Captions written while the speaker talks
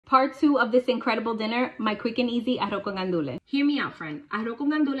Part 2 of this incredible dinner, my quick and easy arroz con gandules. Hear me out, friend. Arroz con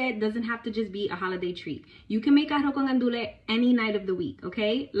gandules doesn't have to just be a holiday treat. You can make arroz con gandules any night of the week,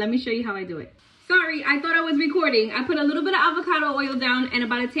 okay? Let me show you how I do it. Sorry, I thought I was recording. I put a little bit of avocado oil down and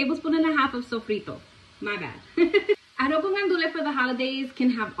about a tablespoon and a half of sofrito. My bad. Arroz con gandules for the holidays can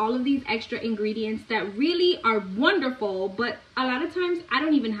have all of these extra ingredients that really are wonderful, but a lot of times I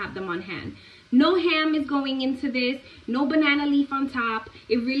don't even have them on hand. No ham is going into this, no banana leaf on top.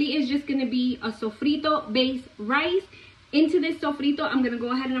 It really is just gonna be a sofrito based rice. Into this sofrito, I'm gonna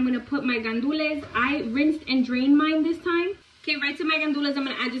go ahead and I'm gonna put my gandules. I rinsed and drained mine this time. Okay, right to my gandules, I'm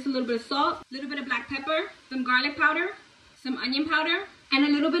gonna add just a little bit of salt, a little bit of black pepper, some garlic powder, some onion powder, and a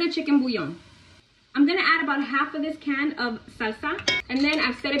little bit of chicken bouillon. I'm gonna add about half of this can of salsa. And then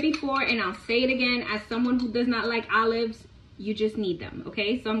I've said it before and I'll say it again, as someone who does not like olives, you just need them,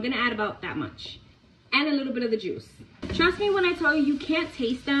 okay? So I'm gonna add about that much. And a little bit of the juice. Trust me when I tell you, you can't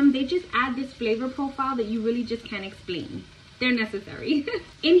taste them. They just add this flavor profile that you really just can't explain. They're necessary.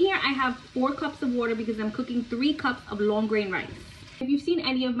 In here, I have 4 cups of water because I'm cooking 3 cups of long grain rice. If you've seen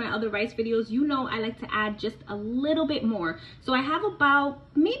any of my other rice videos, you know I like to add just a little bit more. So I have about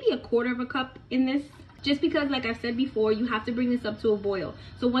maybe a quarter of a cup in this. Just because, like I've said before, you have to bring this up to a boil.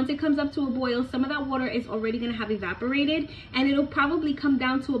 So once it comes up to a boil, some of that water is already gonna have evaporated and it'll probably come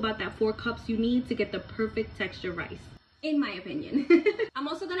down to about that 4 cups you need to get the perfect texture rice, in my opinion. I'm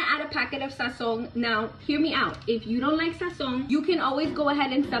also gonna add a packet of sazon. Now, hear me out. If you don't like sazon, you can always go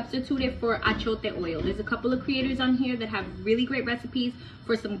ahead and substitute it for achote oil. There's a couple of creators on here that have really great recipes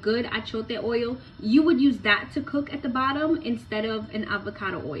for some good achote oil. You would use that to cook at the bottom instead of an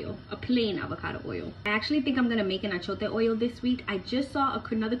avocado oil, a plain avocado oil. I actually think I'm gonna make an achote oil this week. I just saw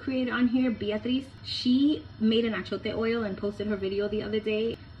another creator on here, Beatriz. She made an achote oil and posted her video the other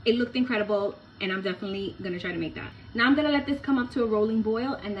day. It looked incredible and I'm definitely gonna try to make that. Now I'm gonna let this come up to a rolling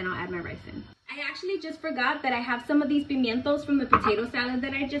boil and then I'll add my rice in. I actually just forgot that I have some of these pimientos from the potato salad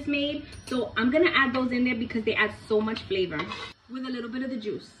that I just made. So I'm gonna add those in there because they add so much flavor with a little bit of the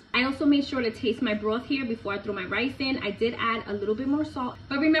juice. I also made sure to taste my broth here before I throw my rice in. I did add a little bit more salt,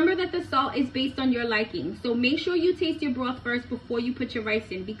 but remember that the salt is based on your liking. So make sure you taste your broth first before you put your rice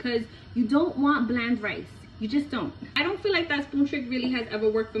in because you don't want bland rice. You just don't. I don't feel like that spoon trick really has ever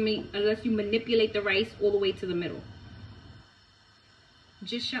worked for me unless you manipulate the rice all the way to the middle.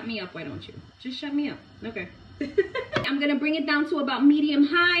 Just shut me up, why don't you? Just shut me up. Okay. I'm gonna bring it down to about medium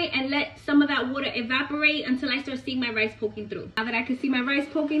high and let some of that water evaporate until I start seeing my rice poking through. Now that I can see my rice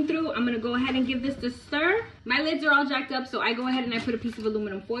poking through, I'm gonna go ahead and give this a stir. My lids are all jacked up, so I go ahead and I put a piece of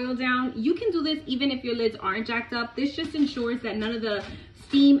aluminum foil down. You can do this even if your lids aren't jacked up. This just ensures that none of the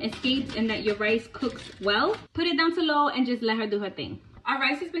steam escapes and that your rice cooks well. Put it down to low and just let her do her thing. Our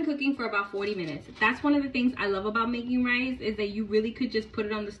rice has been cooking for about 40 minutes. That's one of the things I love about making rice is that you really could just put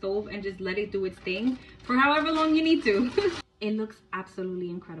it on the stove and just let it do its thing for however long you need to. It looks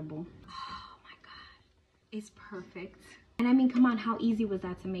absolutely incredible. Oh my God, it's perfect. And I mean, come on, how easy was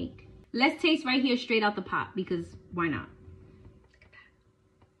that to make? Let's taste right here straight out the pot because why not? Look at that.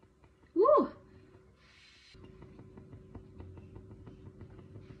 Woo!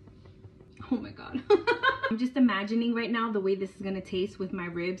 Oh my God. I'm just imagining right now the way this is gonna taste with my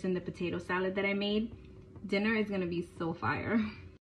ribs and the potato salad that I made. Dinner is gonna be so fire.